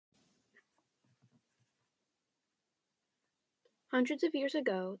Hundreds of years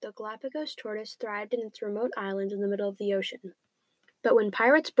ago, the Galapagos tortoise thrived in its remote islands in the middle of the ocean. But when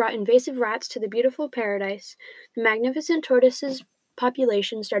pirates brought invasive rats to the beautiful paradise, the magnificent tortoise's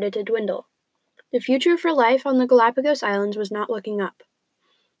population started to dwindle. The future for life on the Galapagos Islands was not looking up.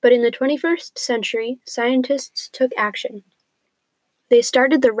 But in the 21st century, scientists took action. They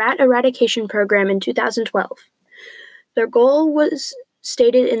started the Rat Eradication Program in 2012. Their goal was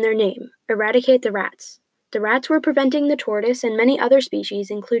stated in their name: eradicate the rats. The rats were preventing the tortoise and many other species,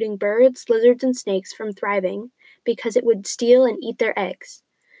 including birds, lizards, and snakes, from thriving because it would steal and eat their eggs.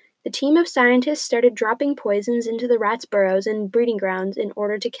 The team of scientists started dropping poisons into the rats' burrows and breeding grounds in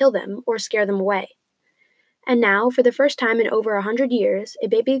order to kill them or scare them away. And now, for the first time in over 100 years, a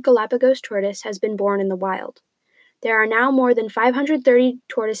baby Galapagos tortoise has been born in the wild. There are now more than 530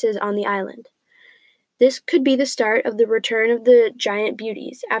 tortoises on the island. This could be the start of the return of the giant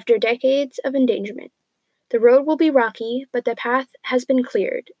beauties after decades of endangerment. The road will be rocky, but the path has been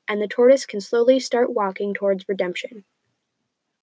cleared, and the tortoise can slowly start walking towards redemption.